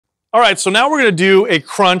All right, so now we're gonna do a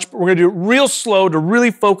crunch, but we're gonna do it real slow to really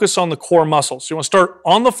focus on the core muscles. So you wanna start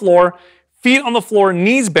on the floor, feet on the floor,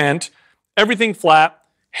 knees bent, everything flat,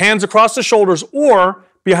 hands across the shoulders or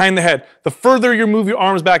behind the head. The further you move your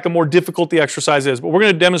arms back, the more difficult the exercise is, but we're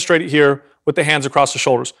gonna demonstrate it here with the hands across the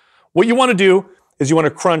shoulders. What you wanna do is you wanna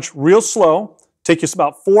crunch real slow, take you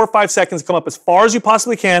about 4 or 5 seconds, come up as far as you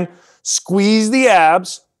possibly can, squeeze the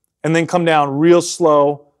abs, and then come down real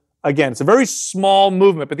slow again. It's a very small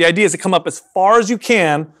movement, but the idea is to come up as far as you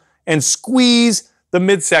can and squeeze the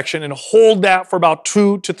midsection and hold that for about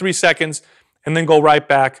 2 to 3 seconds and then go right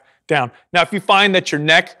back down. Now, if you find that your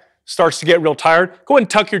neck starts to get real tired, go ahead and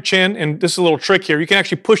tuck your chin, and this is a little trick here. You can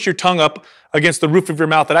actually push your tongue up against the roof of your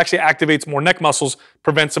mouth. That actually activates more neck muscles,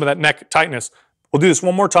 prevents some of that neck tightness. We'll do this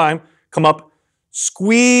one more time. Come up,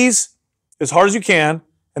 squeeze as hard as you can,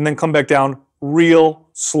 and then come back down real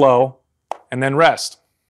slow, and then rest.